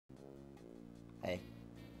Hey.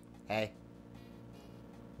 Hey.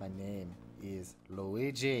 My name is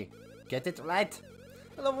Luigi. Get it right.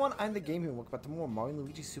 Hello everyone, I'm the Game Here. Welcome back to more Mario and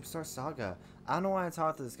Luigi Superstar Saga. I don't know why I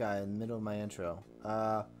talked to this guy in the middle of my intro.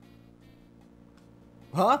 Huh?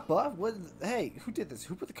 But what? Hey, who did this?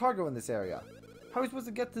 Who put the cargo in this area? How are we supposed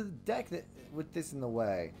to get to the deck with this in the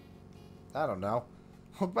way? I don't know.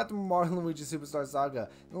 Welcome back to Mario and Luigi Superstar Saga.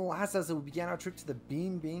 In the last episode, we began our trip to the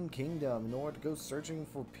Beanbean Kingdom in order to go searching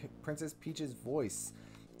for Princess Peach's voice.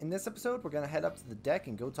 In this episode, we're going to head up to the deck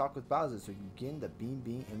and go talk with Bowser so we can begin the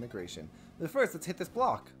Beanbean immigration. But first, let's hit this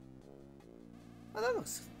block. Oh, that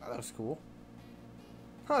looks cool.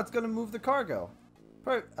 Huh, it's going to move the cargo.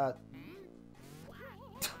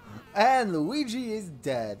 And Luigi is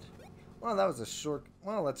dead. Well, that was a short...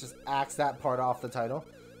 Well, let's just axe that part off the title.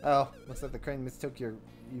 Oh, looks like the crane mistook you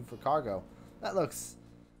for cargo. That looks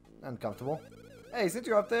uncomfortable. Hey, since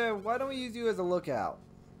you're up there, why don't we use you as a lookout?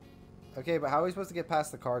 Okay, but how are we supposed to get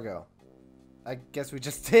past the cargo? I guess we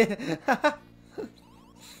just did.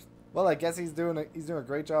 Well, I guess he's doing a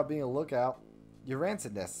great job being a lookout. Your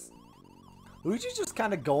rancidness. Luigi's just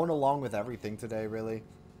kind of going along with everything today, really.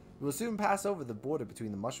 We will soon pass over the border between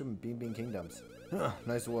the Mushroom and Beanbean Kingdoms.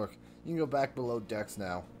 Nice work. You can go back below decks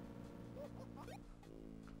now.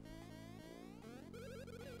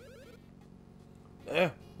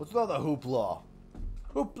 What's all the hoopla?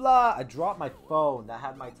 Hoopla! I dropped my phone that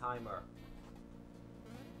had my timer.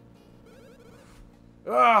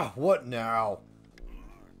 What now?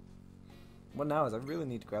 What now is I really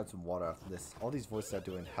need to grab some water after this. All these voices are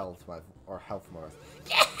doing health from Earth.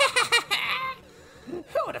 Who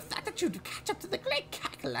would have thought that you'd catch up to the great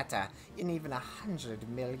calculator in even 100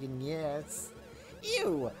 million years?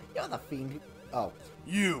 You're the fiend who... Oh.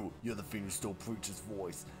 You're the fiend who stole Preach's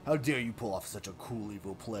voice. How dare you pull off such a cool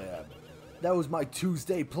evil plan? That was my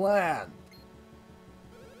Tuesday plan!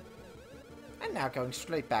 I'm now going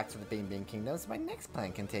straight back to the Beanbean Kingdom so my next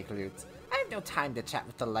plan can take root. I have no time to chat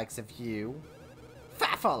with the likes of you.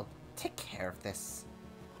 Faffle! Take care of this.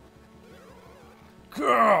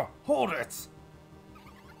 Grr! Hold it!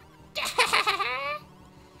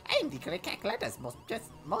 I'm the great calculator's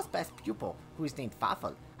most best pupil, who is named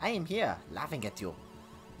Faffle. I am here, laughing at you.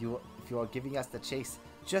 If you are giving us the chase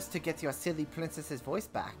just to get your silly princess's voice,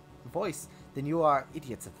 then you are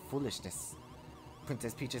idiots of foolishness.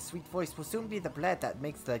 Princess Peach's sweet voice will soon be the bread that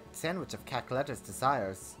makes the sandwich of calculator's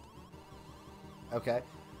desires. Okay.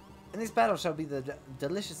 In this battle shall be the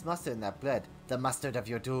delicious mustard in that bread, the mustard of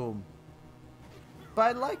your doom. But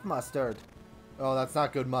I like mustard. Oh, that's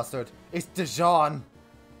not good mustard. It's Dijon.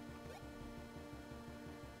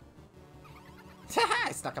 Haha,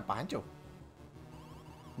 I snuck up behind you.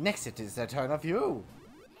 Next it is the turn of you.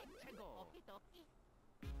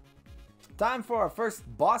 Time for our first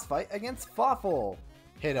boss fight against Faffle.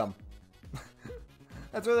 Hit him.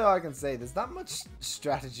 That's really all I can say. There's not much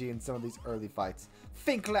strategy in some of these early fights.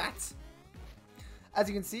 Finklat! As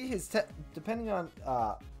you can see, depending on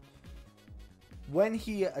when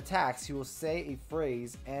he attacks, he will say a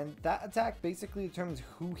phrase, and that attack basically determines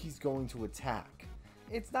who he's going to attack.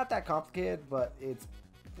 It's not that complicated, but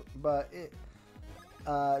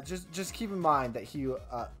just keep in mind that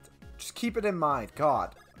just keep it in mind.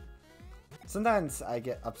 God. Sometimes I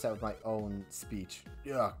get upset with my own speech.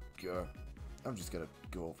 Yeah, I'm just gonna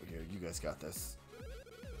go over here. You guys got this.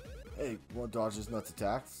 Hey, won't dodge his nuts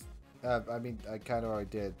attacks? I mean, I kind of already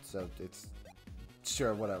did, so it's...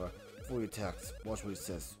 Sure, whatever. Before he attacks, watch what he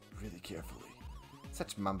says really carefully.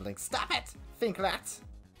 Such mumbling. Stop it! Finklat!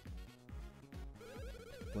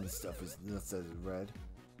 When the stuff is nuts as red.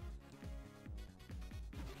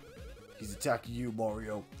 He's attacking you,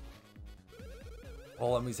 Mario.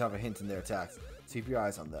 All enemies have a hint in their attacks, so keep your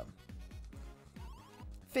eyes on them.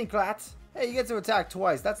 Finklat! Hey, you get to attack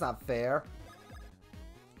twice, that's not fair.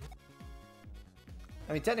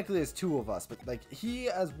 I mean, technically there's two of us, but like, he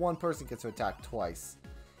as one person gets to attack twice.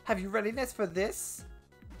 Have you readiness for this?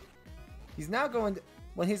 He's now going to,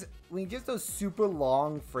 when he gives those super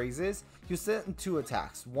long phrases, he'll set in two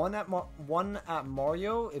attacks. One at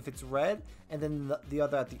Mario if it's red, and then the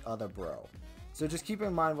other at the other bro. So just keep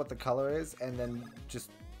in mind what the color is, and then just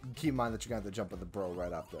keep in mind that you're going to have to jump with the bro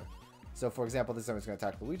right after. So for example, this time he's going to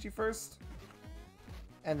attack Luigi first,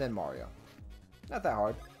 and then Mario. Not that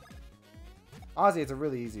hard. Honestly, it's a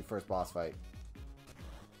really easy first boss fight.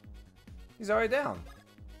 He's already down.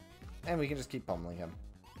 And we can just keep pummeling him.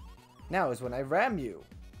 Now is when I ram you.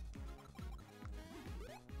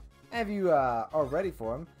 And if you are ready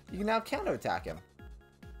for him, you can now counterattack him.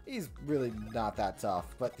 He's really not that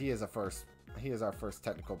tough, but he is our first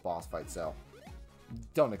technical boss fight, so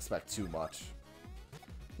don't expect too much.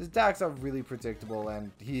 His attacks are really predictable, and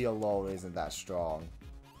he alone isn't that strong.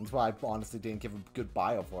 That's why I honestly didn't give a good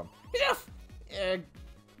bio for him.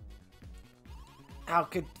 How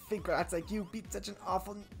could fake rats like you beat such an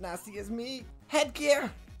awful nasty as me? Headgear!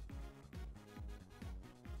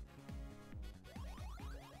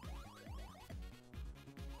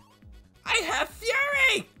 I have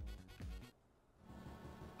fury!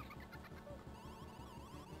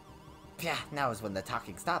 Yeah, now is when the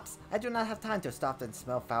talking stops. I do not have time to stop and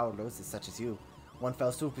smell foul roses such as you. One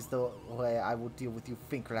fell swoop is the way I will deal with you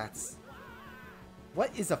fink rats.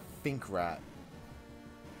 What is a fink rat?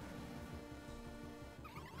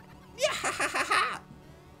 Yeah!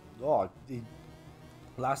 Oh, he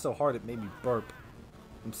laughed so hard it made me burp.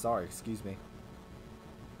 I'm sorry, excuse me.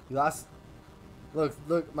 He laughed.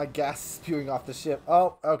 Look, my gas is spewing off the ship.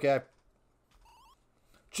 Oh, okay.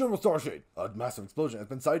 General Starshade, a massive explosion has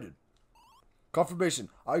been sighted. Confirmation.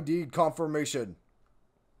 ID confirmation.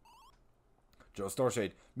 General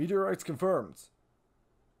Starshade, meteorites confirmed.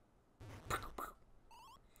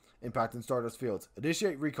 Impact in Stardust Fields.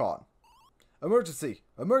 Initiate recon. Emergency!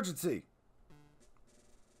 Emergency!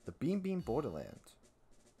 The Beanbean Borderland.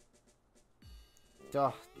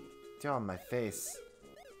 Duh. Duh on my face.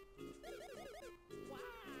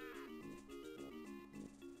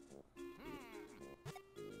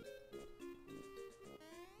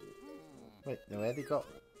 Wait, where'd he go?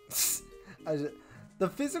 The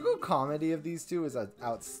physical comedy of these two is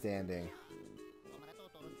outstanding.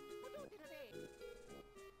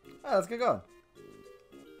 Alright, let's get going.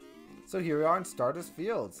 So here we are in Stardust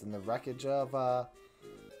Fields, in the wreckage of a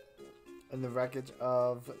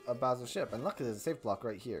Bowser's ship. And luckily there's a safe block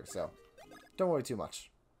right here, so don't worry too much.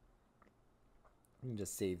 Let me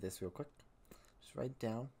just save this real quick. Just write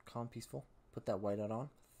down, calm, peaceful. Put that whiteout on.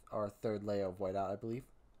 Our third layer of whiteout, I believe.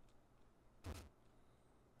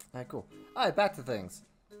 Alright, cool. Alright, back to things.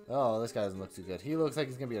 Oh, this guy doesn't look too good. He looks like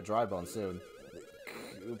he's gonna be a dry bone soon.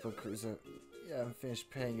 The Koopa Cruiser. Yeah, I haven't finished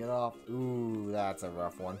paying it off. Ooh, that's a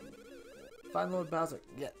rough one. Find Lord Bowser.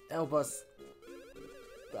 Yeah, help us.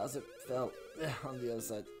 Bowser fell on the other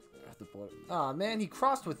side of the border. Aw, man, he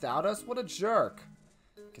crossed without us? What a jerk.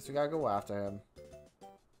 Guess we gotta go after him.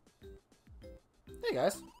 Hey,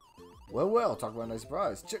 guys. Well, talk about a nice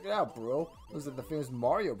surprise. Check it out, bro. Looks like the famous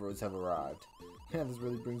Mario Bros have arrived. Man, this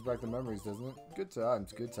really brings back the memories, doesn't it? Good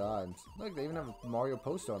times, good times. Look, they even have a Mario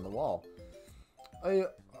poster on the wall.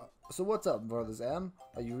 So what's up, brothers M?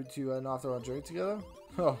 Are you two heading off on a drink together?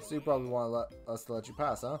 Oh, so you probably want us to let you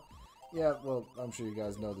pass, huh? Yeah, well, I'm sure you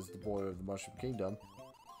guys know this is the border of the Mushroom Kingdom.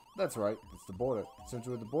 That's right, it's the border. Since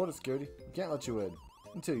we're the border security, we can't let you in.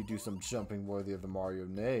 Until you do some jumping worthy of the Mario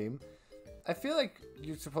name. I feel like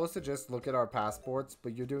you're supposed to just look at our passports,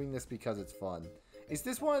 but you're doing this because it's fun. Is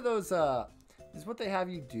this one of those, is what they have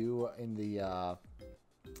you do in the,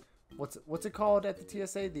 what's it called at the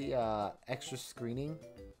TSA? The, extra screening?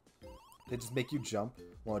 They just make you jump.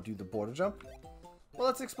 Want to do the border jump? Well,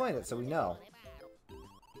 let's explain it so we know.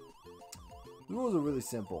 The rules are really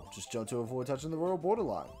simple. Just jump to avoid touching the royal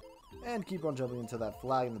borderline. And keep on jumping until that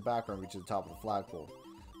flag in the background reaches the top of the flagpole.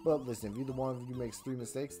 But listen, if either one of you makes 3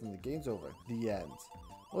 mistakes, then the game's over. The end.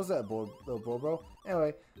 What's that, little bro?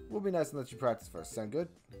 Anyway, we'll be nice and let you practice first. Sound good?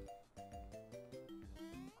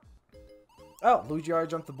 Oh, Luigi already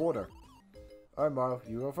jumped the border. Alright, Mario,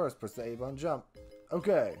 you go first. Press the A button, jump.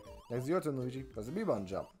 Okay. Next is your turn, Luigi. Press the B button,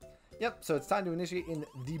 jump. Yep, so it's time to initiate in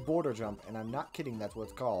the border jump, and I'm not kidding, that's what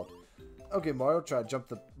it's called. Okay, Mario, try to jump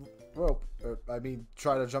the rope.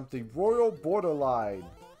 Try to jump the royal borderline.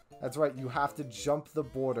 That's right, you have to jump the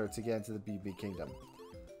border to get into the Beanbean Kingdom.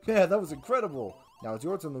 Yeah, that was incredible. Now it's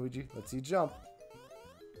your turn, Luigi. Let's see you jump.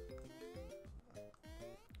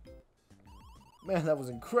 Man, that was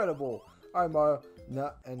incredible. Alright, Mario.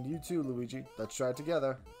 Nah, and you too, Luigi. Let's try it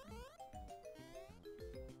together.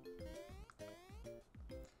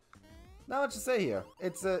 Not much to say here.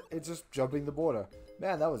 It's just jumping the border.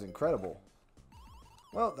 Man, that was incredible.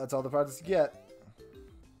 Well, that's all the practice you get.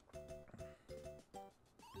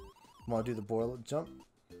 Want to do the border jump?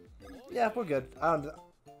 Yeah, we're good.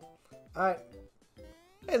 Alright.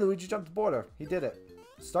 Hey, Luigi jumped the border. He did it.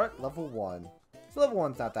 Start level 1. So level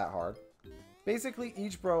 1's not that hard. Basically,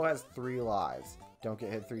 each bro has 3 lives. Don't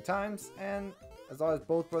get hit 3 times, and as long as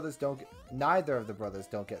both brothers neither of the brothers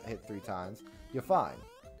don't get hit 3 times, you're fine.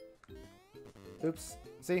 Oops.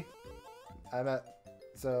 See?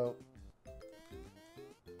 So...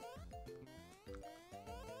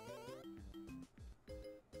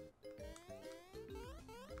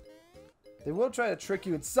 They will try to trick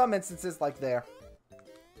you in some instances, like there.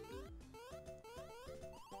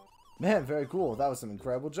 Man, very cool. That was some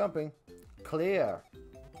incredible jumping. Clear.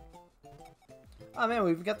 Oh man,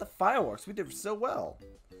 we even got the fireworks. We did so well.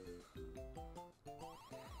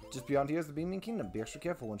 Just beyond here is the Beanbean Kingdom. Be extra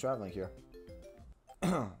careful when traveling here.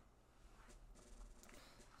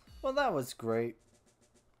 Well, that was great.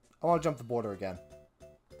 I want to jump the border again.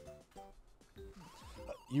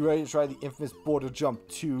 You ready to try the infamous border jump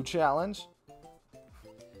 2 challenge?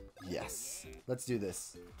 Yes. Let's do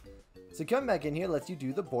this. So come back in here lets you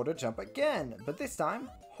do the border jump again, but this time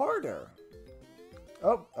harder.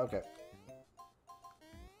 Oh, okay.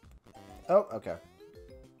 Oh, okay.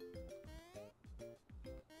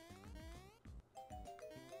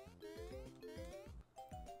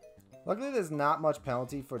 Luckily, there's not much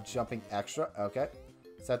penalty for jumping extra. Okay.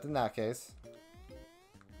 Except in that case.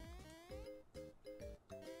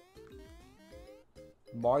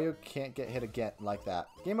 Mario can't get hit again like that.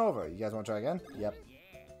 Game over. You guys want to try again? Yep.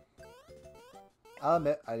 I'll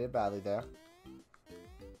admit, I did badly there.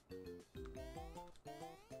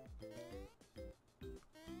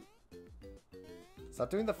 Stop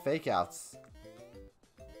doing the fake outs.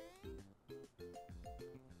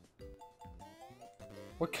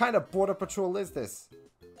 What kind of border patrol is this?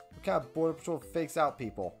 What kind of border patrol fakes out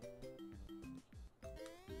people?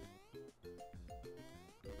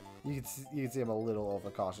 You can see I'm a little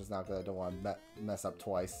overcautious now because I don't want to mess up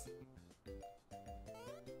twice.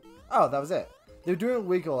 Oh, that was it. They were doing a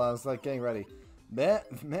wiggle. I was like getting ready. Man,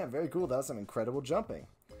 very cool. That was some incredible jumping.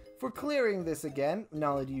 For clearing this again,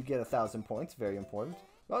 not only do you get 1,000 points, very important,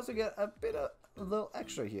 you also get a little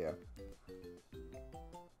extra here.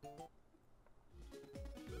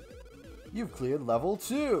 You've cleared level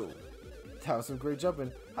 2. That was some great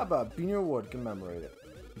jumping. How about being your award? Commemorate it.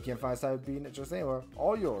 You can't find a side of being it just anywhere.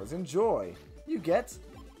 All yours. Enjoy. You get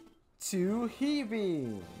 2 he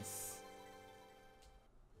beans.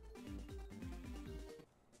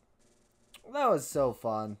 That was so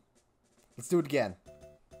fun. Let's do it again.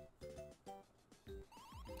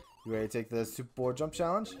 You ready to take the super board jump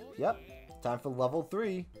challenge? Yep. Time for level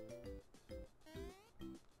 3.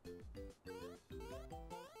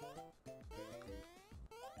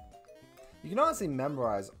 You can honestly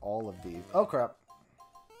memorize all of these. Oh crap.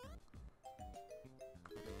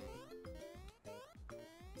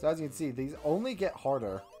 So as you can see, these only get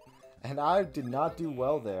harder. And I did not do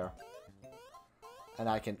well there. And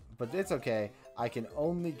I can, but it's okay. I can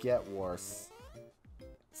only get worse.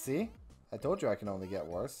 See? I told you I can only get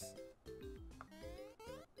worse.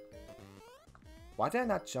 Why did I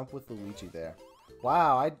not jump with Luigi there?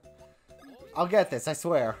 Wow, I'll get this, I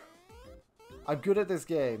swear. I'm good at this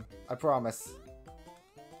game. I promise.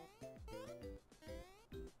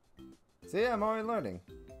 See, I'm already learning.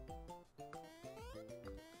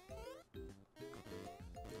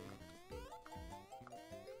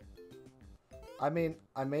 I mean,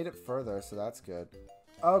 I made it further, so that's good.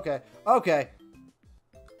 Okay, okay.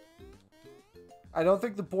 I don't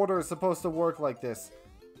think the border is supposed to work like this.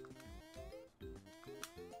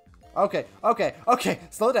 Okay, okay, okay.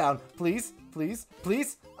 Slow down. Please, please,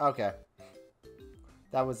 please. Okay.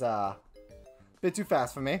 That was a bit too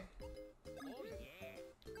fast for me.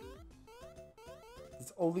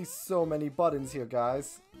 There's only so many buttons here,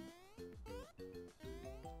 guys.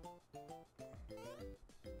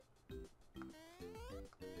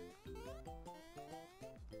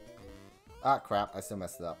 Ah, crap. I still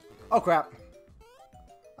messed it up. Oh, crap.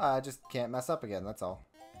 I just can't mess up again. That's all.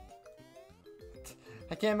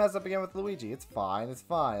 I can't mess up again with Luigi. It's fine. It's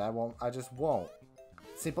fine. I won't. I just won't.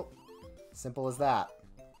 Simple. Simple as that.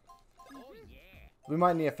 We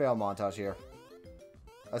might need a fail montage here.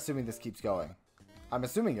 Assuming this keeps going. I'm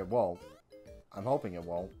assuming it won't. I'm hoping it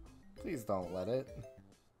won't. Please don't let it.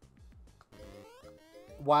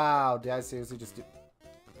 Wow. Did I seriously just do...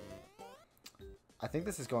 I think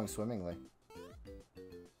this is going swimmingly.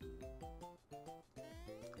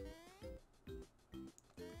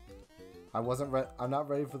 I'm not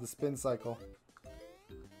ready for the spin cycle.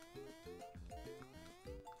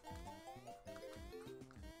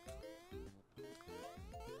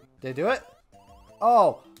 Did I do it?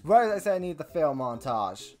 Oh, right as I said I need the fail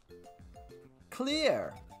montage.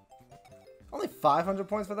 Clear. Only 500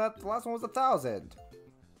 points for that. The last one was 1,000.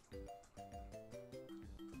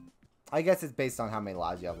 I guess it's based on how many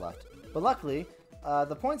lives you have left. But luckily,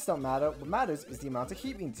 the points don't matter. What matters is the amount of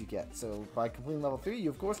heat beans you get. So by completing level 3, you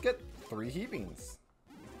of course get 3 heat beans.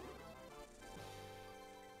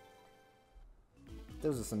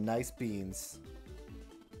 Those are some nice beans.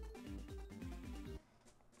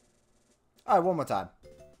 Alright, one more time.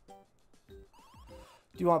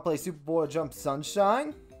 Do you want to play Super Bowl Jump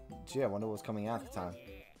Sunshine? Gee, I wonder what was coming out at the time.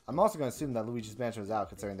 I'm also going to assume that Luigi's Mansion was out,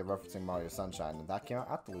 considering they're referencing Mario Sunshine, and that came out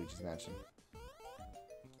after Luigi's Mansion.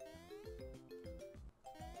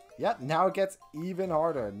 Yep, now it gets even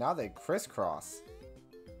harder. Now they crisscross.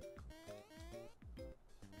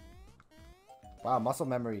 Wow, muscle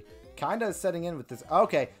memory kind of setting in with this.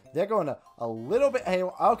 Okay, they're going a little bit. Hey,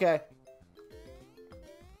 okay.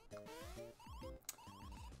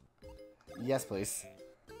 Yes, please.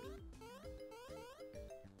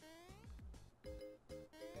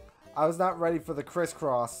 I was not ready for the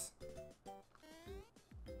crisscross.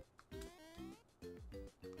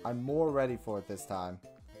 I'm more ready for it this time.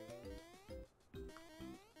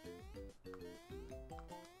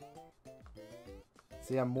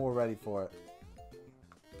 See, I'm more ready for it.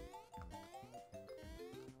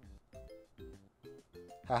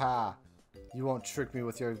 Haha. You won't trick me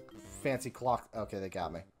with your fancy clock. Okay, they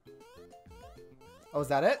got me. Oh, is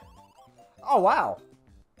that it? Oh, wow.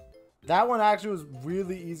 That one actually was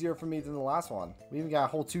really easier for me than the last one. We even got a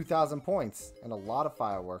whole 2,000 points and a lot of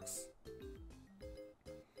fireworks.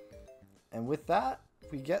 And with that,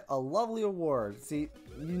 we get a lovely award. See,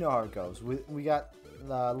 you know how it goes. We got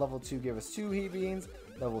level 2 gave us 2 heat beans.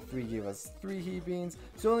 Level 3 gave us 3 heat beans.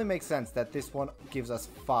 So it only makes sense that this one gives us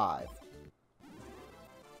 5.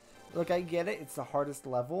 Look, I get it. It's the hardest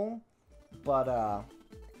level. But,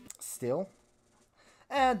 still.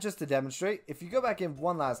 And just to demonstrate, if you go back in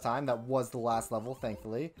one last time, that was the last level,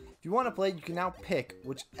 thankfully. If you want to play, you can now pick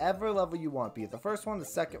whichever level you want, be it the first one, the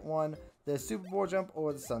second one, the Super Board Jump,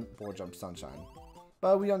 or the Board Jump Sunshine.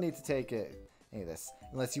 But we don't need to take any of this,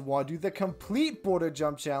 unless you want to do the complete Border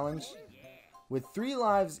Jump Challenge. With 3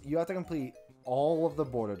 lives, you have to complete all of the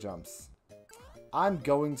border jumps. I'm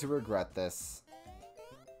going to regret this.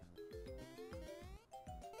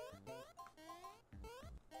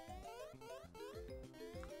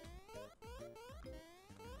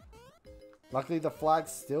 Luckily, the flag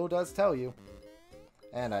still does tell you.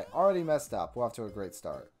 And I already messed up. We're off to a great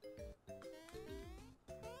start.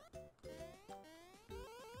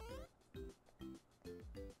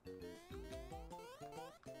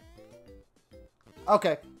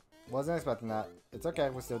 Okay. Wasn't expecting that. It's okay.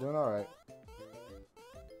 We're still doing alright.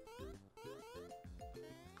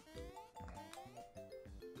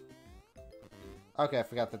 Okay, I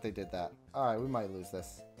forgot that they did that. Alright, we might lose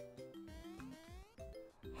this.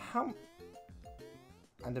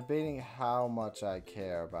 I'm debating how much I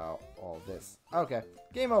care about all this. Okay,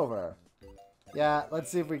 game over. Yeah,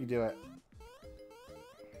 let's see if we can do it.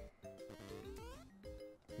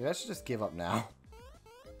 Maybe I should just give up now.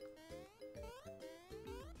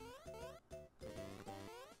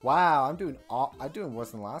 Wow, I'm doing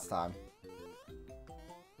worse than last time.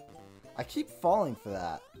 I keep falling for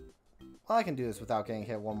that. Well, I can do this without getting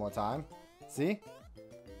hit one more time. See?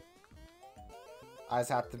 I just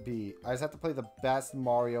have to play the best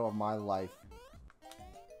Mario of my life.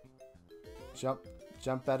 Jump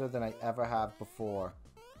better than I ever have before.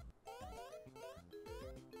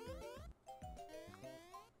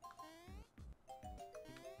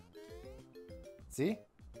 See?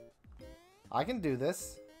 I can do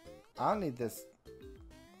this. I don't need this.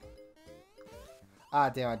 Ah,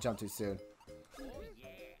 damn, I jumped too soon.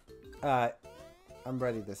 Alright. I'm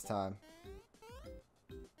ready this time.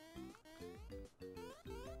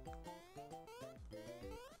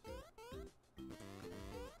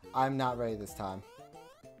 I'm not ready this time.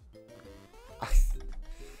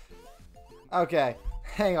 Okay,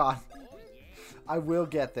 hang on. I will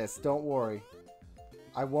get this, don't worry.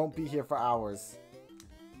 I won't be here for hours.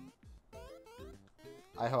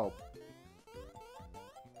 I hope.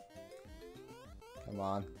 Come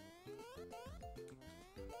on.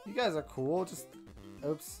 You guys are cool, just...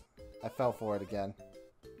 Oops. I fell for it again.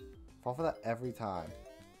 Fall for that every time.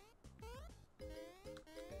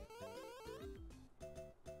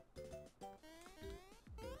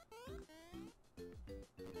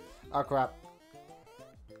 Oh crap.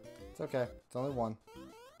 It's okay. It's only one.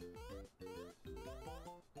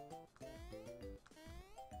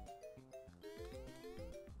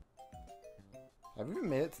 Have we even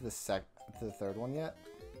made it to the third one yet?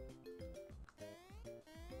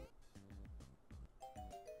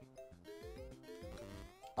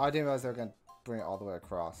 Oh, I didn't realize they were gonna bring it all the way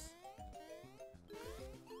across.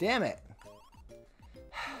 Damn it!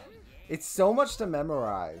 It's so much to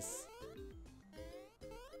memorize.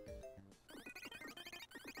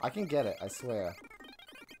 I can get it, I swear.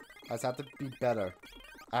 I just have to be better.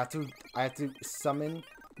 I have to summon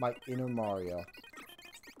my inner Mario.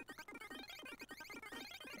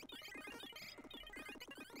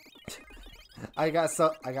 I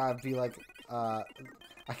gotta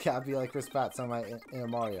be like Chris Pratt, summon my inner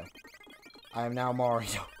Mario. I am now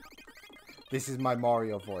Mario. This is my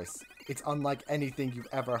Mario voice. It's unlike anything you've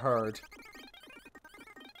ever heard.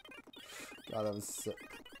 God, that was so...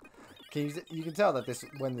 You can tell that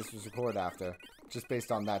when this was recorded after, just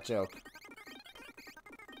based on that joke.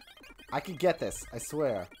 I could get this, I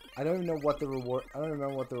swear. I don't even know what the reward. I don't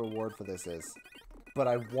remember what the reward for this is, but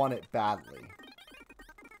I want it badly.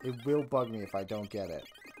 It will bug me if I don't get it.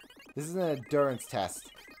 This is an endurance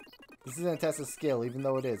test. This isn't a test of skill, even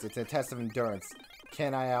though it is. It's a test of endurance.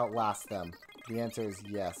 Can I outlast them? The answer is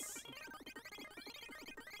yes.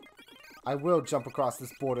 I will jump across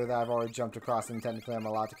this border that I've already jumped across, and technically I'm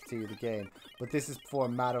allowed to continue the game. But this is for a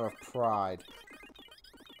matter of pride.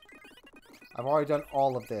 I've already done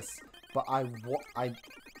all of this, but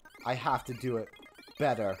I have to do it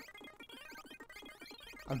better.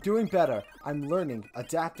 I'm doing better. I'm learning,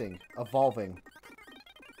 adapting, evolving.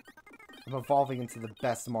 I'm evolving into the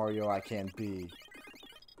best Mario I can be.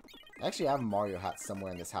 Actually, I have a Mario hat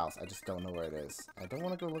somewhere in this house. I just don't know where it is. I don't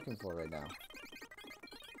want to go looking for it right now.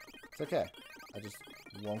 It's okay. I just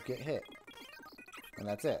won't get hit. And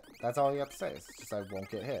that's it. That's all you have to say. It's just I won't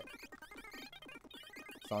get hit.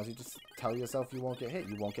 As long as you just tell yourself you won't get hit,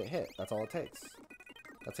 you won't get hit. That's all it takes.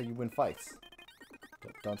 That's how you win fights.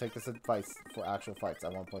 Don't take this advice for actual fights. I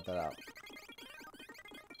want to point that out.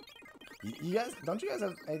 You guys, don't you guys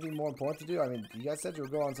have anything more important to do? I mean, you guys said you were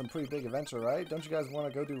going on some pretty big adventure, right? Don't you guys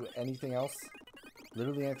want to go do anything else?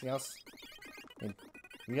 Literally anything else? I mean,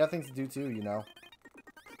 we got things to do too, you know.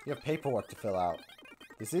 We have paperwork to fill out.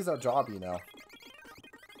 This is our job, you know.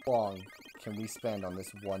 How long can we spend on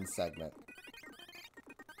this one segment?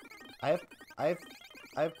 I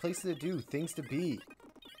have places to do, things to be.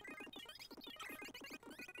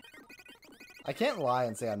 I can't lie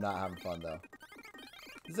and say I'm not having fun though.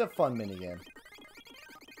 This is a fun minigame.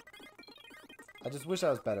 I just wish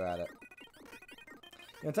I was better at it.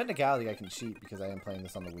 You know, technicality I can cheat because I am playing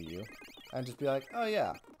this on the Wii U. And just be like, oh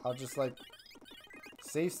yeah, I'll just like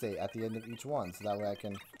save state at the end of each one so that way I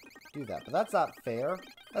can do that. But that's not fair.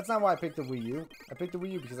 That's not why I picked the Wii U. I picked the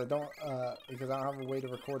Wii U because I don't have a way to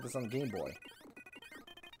record this on Game Boy.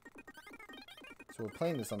 So we're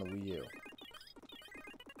playing this on the Wii U.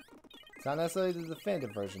 It's not necessarily the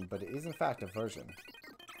definitive version, but it is in fact a version.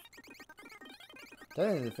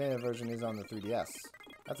 Technically, the definitive version is on the 3DS.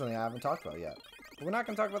 That's something I haven't talked about yet. But we're not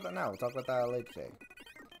going to talk about that now. We'll talk about that later today.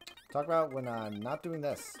 Talk about when I'm not doing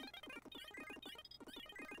this.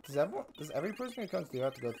 Does every person who comes through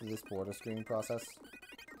have to go through this border screen process?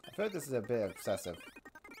 I feel like this is a bit obsessive.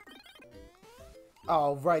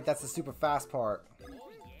 Oh, right. That's the super fast part.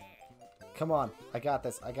 Come on. I got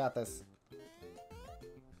this. I got this.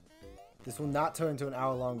 This will not turn into an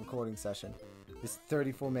hour-long recording session. This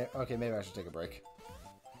 34-minute... Okay, maybe I should take a break.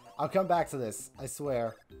 I'll come back to this. I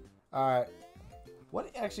swear. Alright.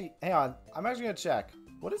 What actually... Hang on. I'm actually going to check.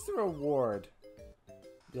 What is the reward?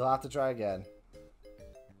 You'll have to try again.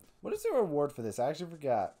 What is the reward for this? I actually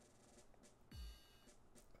forgot.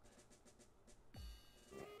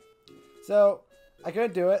 So, I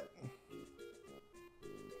couldn't do it.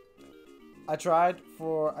 I tried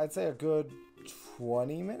for, I'd say, a good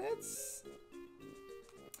 20 minutes?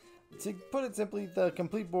 To put it simply, the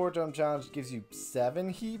complete board jump challenge gives you 7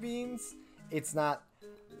 he-beans. It's not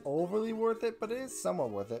overly worth it, but it is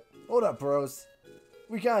somewhat worth it. Hold up, bros.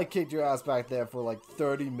 We kind of kicked your ass back there for like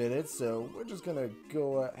 30 minutes, so we're just gonna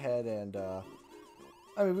go ahead and,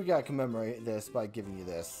 I mean, we gotta commemorate this by giving you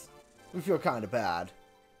this. We feel kind of bad.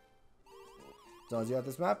 As long as you have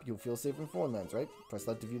this map, you'll feel safe in foreign lands, right? Press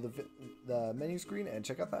left to view the menu screen and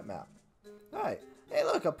check out that map. Alright. Hey,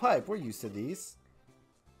 look, a pipe. We're used to these.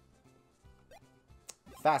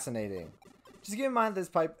 Fascinating. Just keep in mind this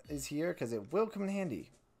pipe is here because it will come in handy.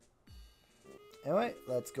 Anyway,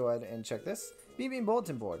 let's go ahead and check this. Beanbean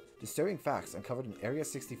Bulletin Board. Disturbing facts uncovered in Area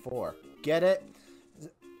 64. Get it?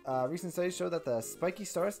 Recent studies show that the Spiky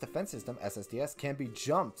Star's defense system, SSDS, can be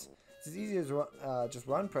jumped. It's as easy as just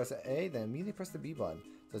run, press A, then immediately press the B button.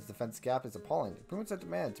 So its defense gap is appalling. Improvements are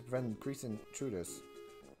demanded to prevent increasing intruders.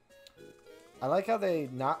 I like how they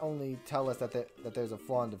not only tell us that there's a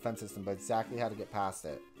flaw in the defense system, but exactly how to get past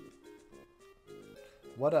it.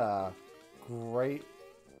 What a great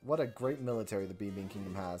military the Beanbean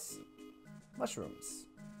Kingdom has. Mushrooms.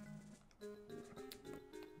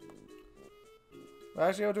 We're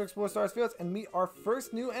actually going to explore Stars Fields and meet our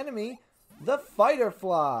first new enemy, the Fighter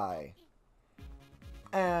Fly.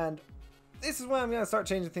 And this is when I'm going to start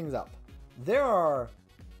changing things up. There are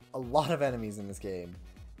a lot of enemies in this game,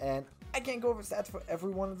 and I can't go over stats for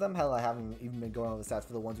every one of them. Hell, I haven't even been going over the stats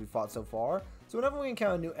for the ones we've fought so far. So whenever we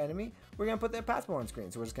encounter a new enemy, we're going to put their passport on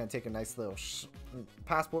screen. So we're just going to take a nice little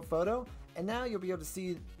passport photo. And now you'll be able to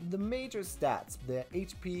see the major stats, their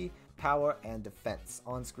HP, power, and defense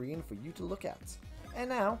on screen for you to look at. And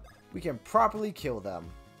now, we can properly kill them.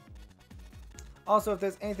 Also, if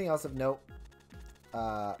there's anything else of note,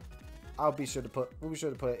 we'll be sure to put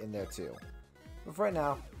it in there too. But for right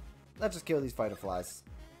now, let's just kill these fighter flies.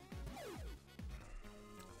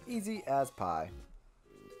 Easy as pie.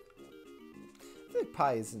 I feel like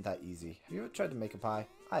pie isn't that easy. Have you ever tried to make a pie?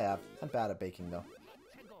 I have. I'm bad at baking though.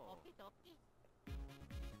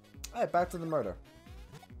 Alright, back to the murder.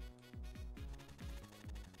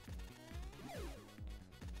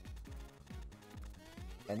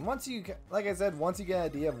 And once you, like I said, once you get an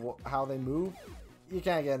idea of how they move, you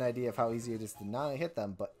kind of get an idea of how easy it is to not only hit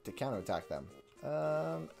them, but to counterattack them.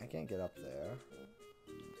 I can't get up there.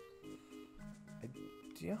 I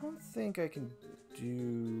don't think I can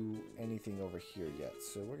do anything over here yet,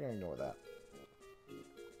 so we're going to ignore that.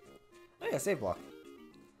 Oh yeah, save block.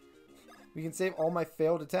 We can save all my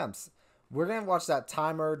failed attempts. We're going to watch that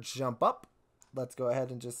timer jump up. Let's go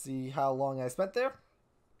ahead and just see how long I spent there.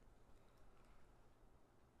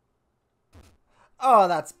 Oh,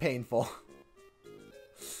 that's painful.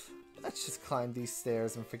 Let's just climb these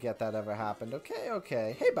stairs and forget that ever happened. Okay,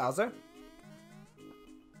 okay. Hey, Bowser.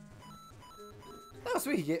 Oh,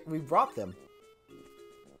 sweet. We robbed them.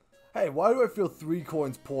 Hey, why do I feel 3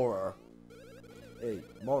 coins poorer? Hey,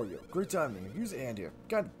 Mario. Great timing. Use a hand here.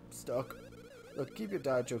 Kind of stuck. Look, keep your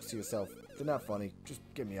dad jokes to yourself. They're not funny. Just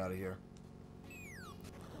get me out of here.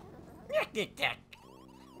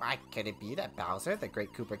 Why could it be that Bowser, the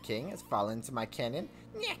Great Koopa King, has fallen into my cannon?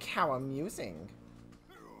 Nick, how amusing.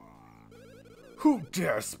 Who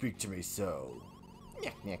dare speak to me so?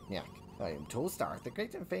 Nick. I am Toolstar, the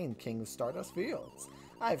great and famed King of Stardust Fields.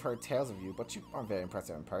 I've heard tales of you, but you aren't very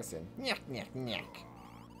impressive in person. Nick.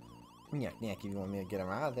 If you want me to get him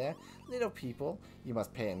out of there, little people, you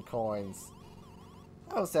must pay in coins.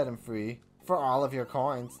 I'll set him free for all of your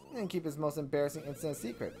coins, and keep his most embarrassing incident a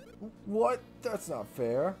secret. What? That's not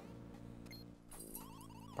fair.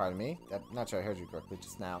 Pardon me? I'm not sure I heard you correctly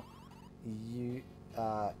just now. You'll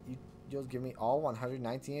give me all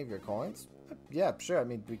 119 of your coins? Yeah, sure. I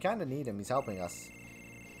mean, we kind of need him. He's helping us.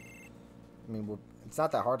 I mean, it's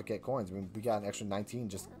not that hard to get coins. I mean, we got an extra 19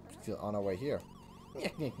 just on our way here.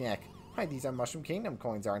 Nick. Why, these are Mushroom Kingdom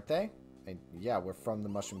coins, aren't they? And yeah, we're from the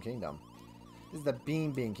Mushroom Kingdom. This is the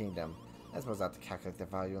Beanbean Kingdom. I suppose I have to calculate the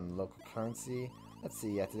value in the local currency. Let's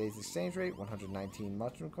see, at today's exchange rate, 119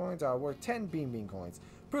 mushroom coins are worth 10 Beanbean coins.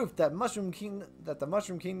 Proof that the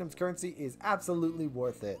Mushroom Kingdom's currency is absolutely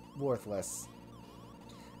worthless.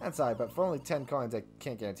 I'm sorry, but for only 10 coins, I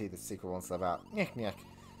can't guarantee the secret won't slip out. Nick.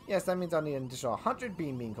 Yes, that means I'll need an additional 100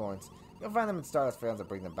 Beanbean coins. You'll find them in Stardust Fields and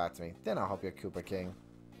bring them back to me. Then I'll help you, Koopa King.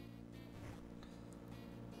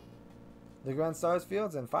 Look around Stardust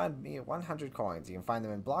Fields and find me 100 coins. You can find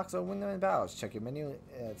them in blocks or win them in battles. Check your menu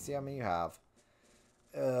and see how many you have.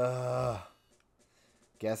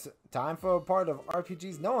 Guess time for a part of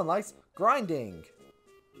RPGs no one likes, grinding.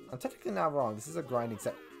 I'm technically not wrong. This is a grinding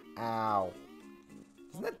set. Ow.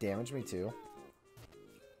 Doesn't that damage me too?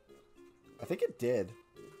 I think it did.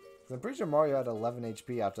 I'm pretty sure Mario had 11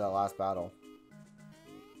 HP after that last battle.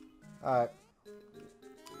 Alright.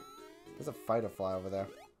 There's a fighter fly over there.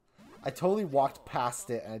 I totally walked past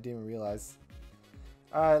it and I didn't realize.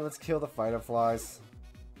 Alright, let's kill the fighter flies.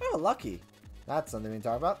 Oh, lucky. That's something we can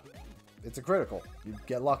talk about. It's a critical. You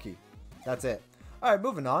get lucky. That's it. Alright,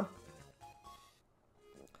 moving on.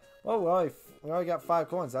 Oh, well, we already got 5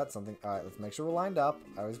 coins. That's something. Alright, let's make sure we're lined up.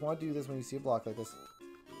 I always want to do this when you see a block like this.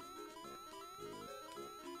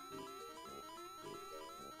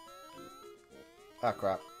 Ah,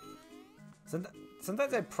 crap.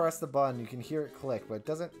 Sometimes I press the button, you can hear it click, but it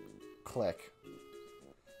doesn't click.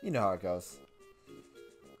 You know how it goes.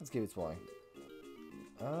 Let's keep exploring.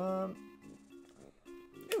 Ew.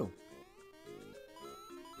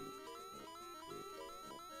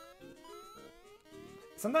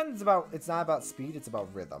 Sometimes it's not about speed, it's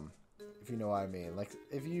about rhythm. If you know what I mean. Like,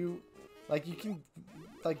 if you, like, you can,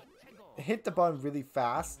 like, hit the button really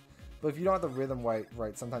fast, but if you don't have the rhythm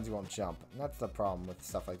right, sometimes you won't jump. And that's the problem with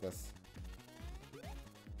stuff like this.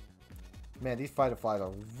 Man, these fighter flies are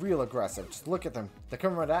real aggressive. Just look at them. They're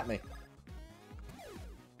coming right at me.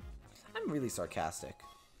 I'm really sarcastic.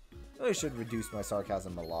 I really should reduce my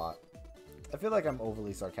sarcasm a lot. I feel like I'm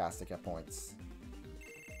overly sarcastic at points.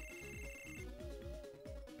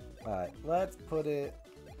 Alright, let's put it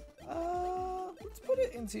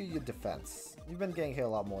into your defense. You've been getting hit a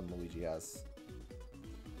lot more than Luigi has.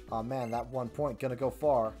 Oh man, that 1 point gonna go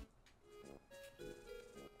far.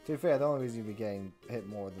 To be fair, the only reason you've been getting hit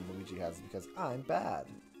more than Luigi has is because I'm bad.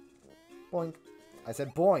 Boing. I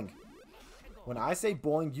said boing. When I say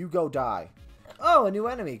boing, you go die. Oh, a new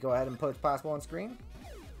enemy. Go ahead and put possible on screen.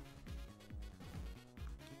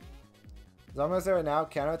 So I'm going to say right now,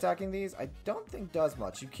 counterattacking these, I don't think does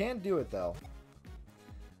much. You can do it, though.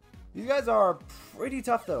 These guys are pretty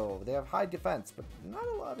tough, though. They have high defense, but not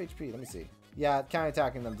a lot of HP. Let me see. Yeah,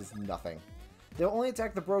 counterattacking them does nothing. They'll only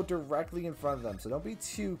attack the bro directly in front of them, so don't be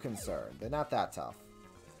too concerned. They're not that tough.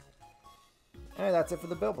 Anyway, that's it for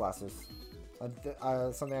the Bill Blasters.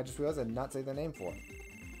 Something I just realized I did not say their name for.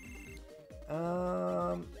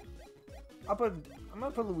 I'm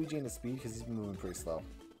gonna put Luigi into speed because he's been moving pretty slow.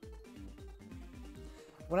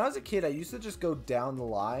 When I was a kid, I used to just go down the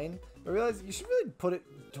line. I realized you should really put it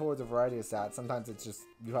towards a variety of stats. Sometimes it's just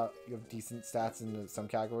you have decent stats in some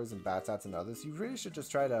categories and bad stats in others. You really should just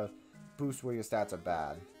try to boost where your stats are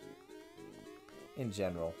bad. In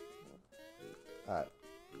general. Alright.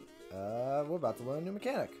 We're about to learn a new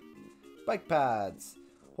mechanic. Bike pads.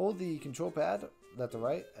 Hold the control pad left to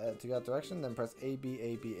right to go that direction, then press A, B,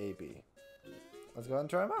 A, B, A, B. Let's go ahead and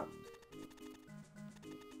try them out.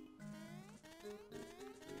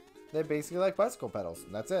 They're basically like bicycle pedals,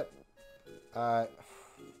 and that's it. Gotta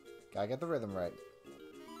get the rhythm right.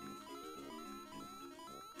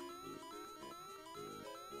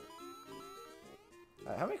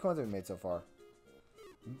 How many coins have we made so far?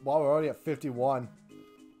 Wow, we're already at 51.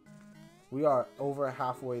 We are over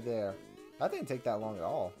halfway there. That didn't take that long at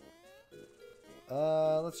all.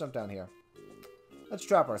 Let's jump down here. Let's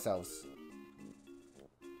trap ourselves.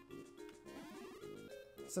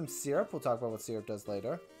 Some syrup. We'll talk about what syrup does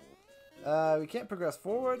later. We can't progress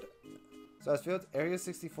forward. So as field area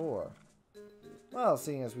 64. Well,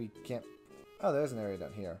 seeing as we can't... Oh, there's an area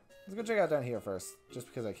down here. Let's go check out down here first, just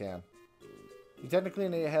because I can. You technically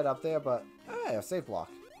need to head up there, but... Hey, a save block.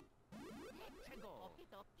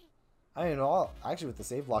 I mean, actually with the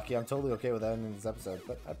save block here, I'm totally okay with that in this episode,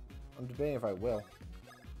 but I'm debating if I will.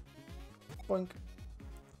 Boink.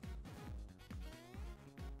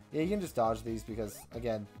 Yeah, you can just dodge these because,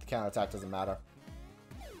 again, the counterattack doesn't matter.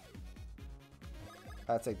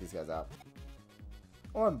 I'll take these guys out.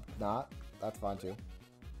 Or not. That's fine too.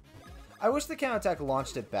 I wish the counterattack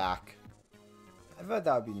launched it back. I thought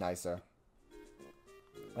that would be nicer.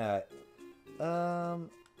 Alright.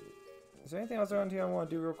 Is there anything else around here I want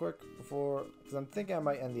to do real quick before... Because I'm thinking I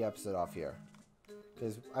might end the episode off here.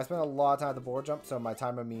 Because I spent a lot of time at the board jump, so my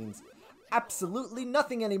timer means absolutely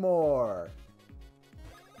nothing anymore.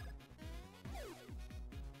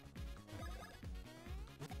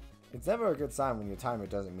 It's never a good sign when your timer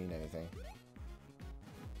doesn't mean anything.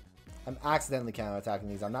 I'm accidentally counterattacking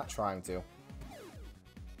these. I'm not trying to.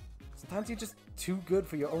 Sometimes you're just too good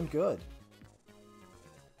for your own good.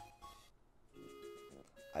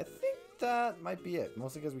 I think that might be it.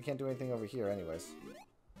 Mostly because we can't do anything over here anyways.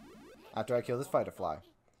 After I kill this fighter fly.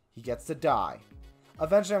 He gets to die.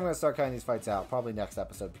 Eventually I'm going to start cutting these fights out. Probably next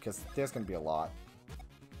episode because there's going to be a lot.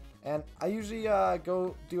 And I usually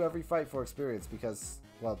go do every fight for experience because,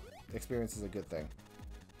 well, experience is a good thing.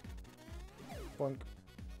 Boink.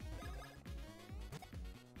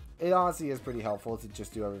 It honestly is pretty helpful to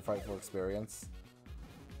just do every fight for experience.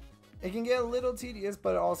 It can get a little tedious,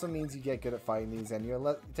 but it also means you get good at fighting these and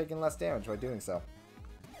you're taking less damage by doing so.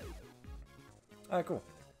 Alright, cool.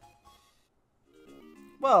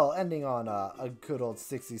 Well, ending on a good old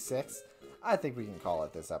 66, I think we can call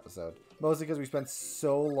it this episode. Mostly because we spent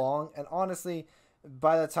so long, and honestly,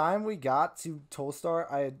 by the time we got to Tolstar,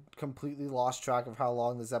 I had completely lost track of how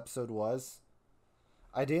long this episode was.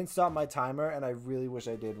 I didn't stop my timer, and I really wish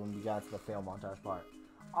I did when we got to the fail montage part.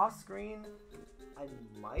 Off screen, I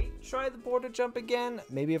might try the border jump again.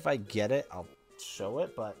 Maybe if I get it, I'll show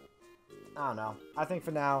it, but I don't know. I think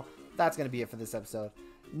for now, that's going to be it for this episode.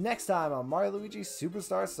 Next time on Mario Luigi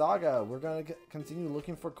Superstar Saga, we're going to continue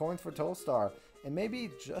looking for coins for Tolstar. And maybe,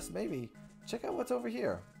 just maybe, check out what's over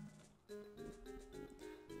here.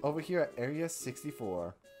 Over here at Area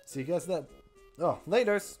 64. See you guys then. Oh,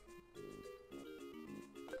 laters!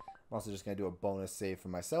 I'm also just going to do a bonus save for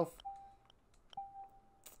myself.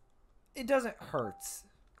 It doesn't hurt.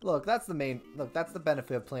 Look, that's the main... Look, that's the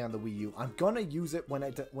benefit of playing on the Wii U. I'm going to use it when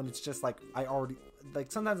it's just like I already...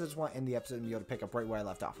 Like, sometimes I just want to end the episode and be able to pick up right where I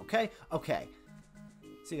left off, okay? Okay.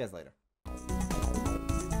 See you guys later.